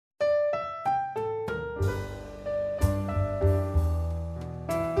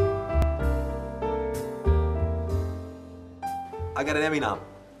I got an Emmy nom.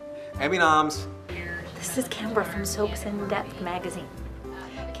 Emmy noms. This is Canberra from Soaps in Depth magazine.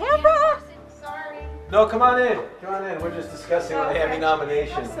 Canberra! No, come on in. Come on in. We're just discussing the Emmy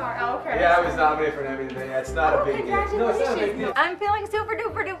nominations. I'm sorry. Oh, okay. Yeah, I was nominated for an Emmy today. It's not a big deal. No, it's not a big deal. I'm feeling super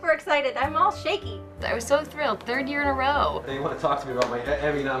duper duper excited. I'm all shaky. I was so thrilled. 3rd year in a row. You want to talk to me about my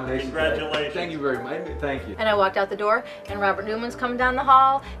Emmy nomination? Congratulations. Today. Thank you very much. Thank you. And I walked out the door, and Robert Newman's coming down the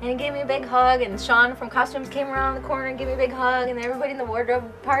hall, and he gave me a big hug, and Sean from Costumes came around the corner and gave me a big hug, and everybody in the wardrobe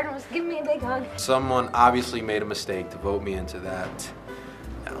part was giving me a big hug. Someone obviously made a mistake to vote me into that.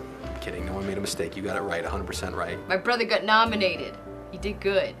 No, I'm kidding. No one made a mistake. You got it right, 100% right. My brother got nominated. He did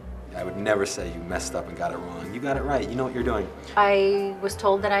good. I would never say you messed up and got it wrong. You got it right. You know what you're doing. I was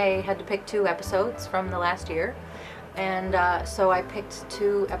told that I had to pick 2 episodes from the last year, and so I picked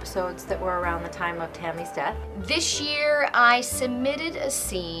 2 episodes that were around the time of Tammy's death. This year, I submitted a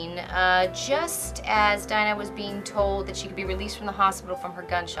scene just as Dinah was being told that she could be released from the hospital from her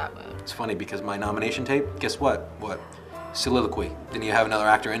gunshot wound. It's funny because my nomination tape, guess what? What? Soliloquy. Didn't you have another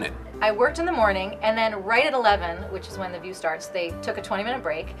actor in it? I worked in the morning, and then right at 11, which is when The View starts, they took a 20-minute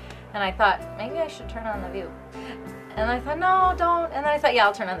break, and I thought, maybe I should turn on The View. And I thought, no, don't. And then I thought, yeah,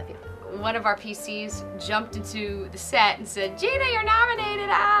 I'll turn on The View. One of our PCs jumped into the set and said, Gina, you're nominated!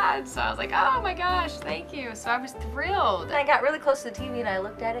 Ah! And so I was like, oh my gosh, thank you. So I was thrilled. And I got really close to the TV and I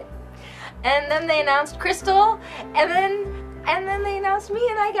looked at it. And then they announced Crystal, and then they announced me,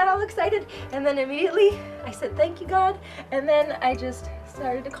 and I got all excited. And then immediately I said, thank you, God. And then I just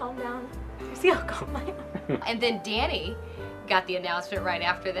started to calm down. You see how calm I am? And then Danny got the announcement right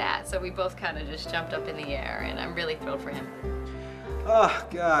after that. So we both kind of just jumped up in the air, and I'm really thrilled for him. Oh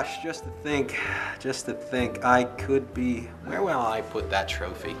gosh, just to think I could be, where will I put that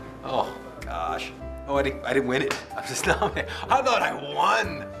trophy? Oh gosh. Oh, I didn't win it. I'm just nominated. I thought I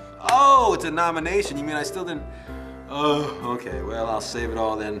won. Oh, it's a nomination. You mean I still didn't? Oh, okay. Well, I'll save it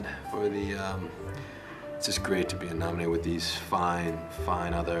all then for the, it's just great to be nominated with these fine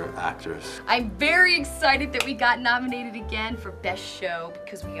other actors. I'm very excited that we got nominated again for Best Show,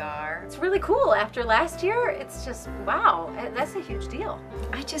 because we are. It's really cool. After last year, it's just, wow, that's a huge deal.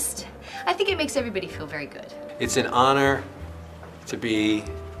 I think it makes everybody feel very good. It's an honor to be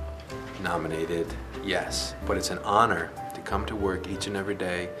nominated, yes, but it's an honor to come to work each and every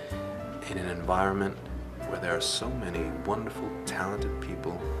day in an environment where there are so many wonderful, talented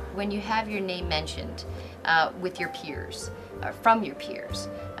people. When you have your name mentioned with your peers, from your peers,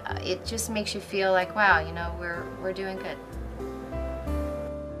 it just makes you feel like, wow, you know, we're doing good.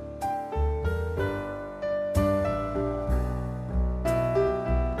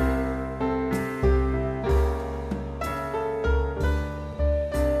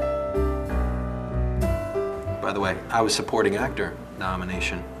 By the way, I was supporting actor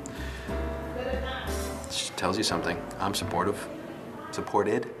nomination. Which tells you something. I'm supportive.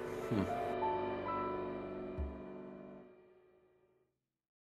 Supported.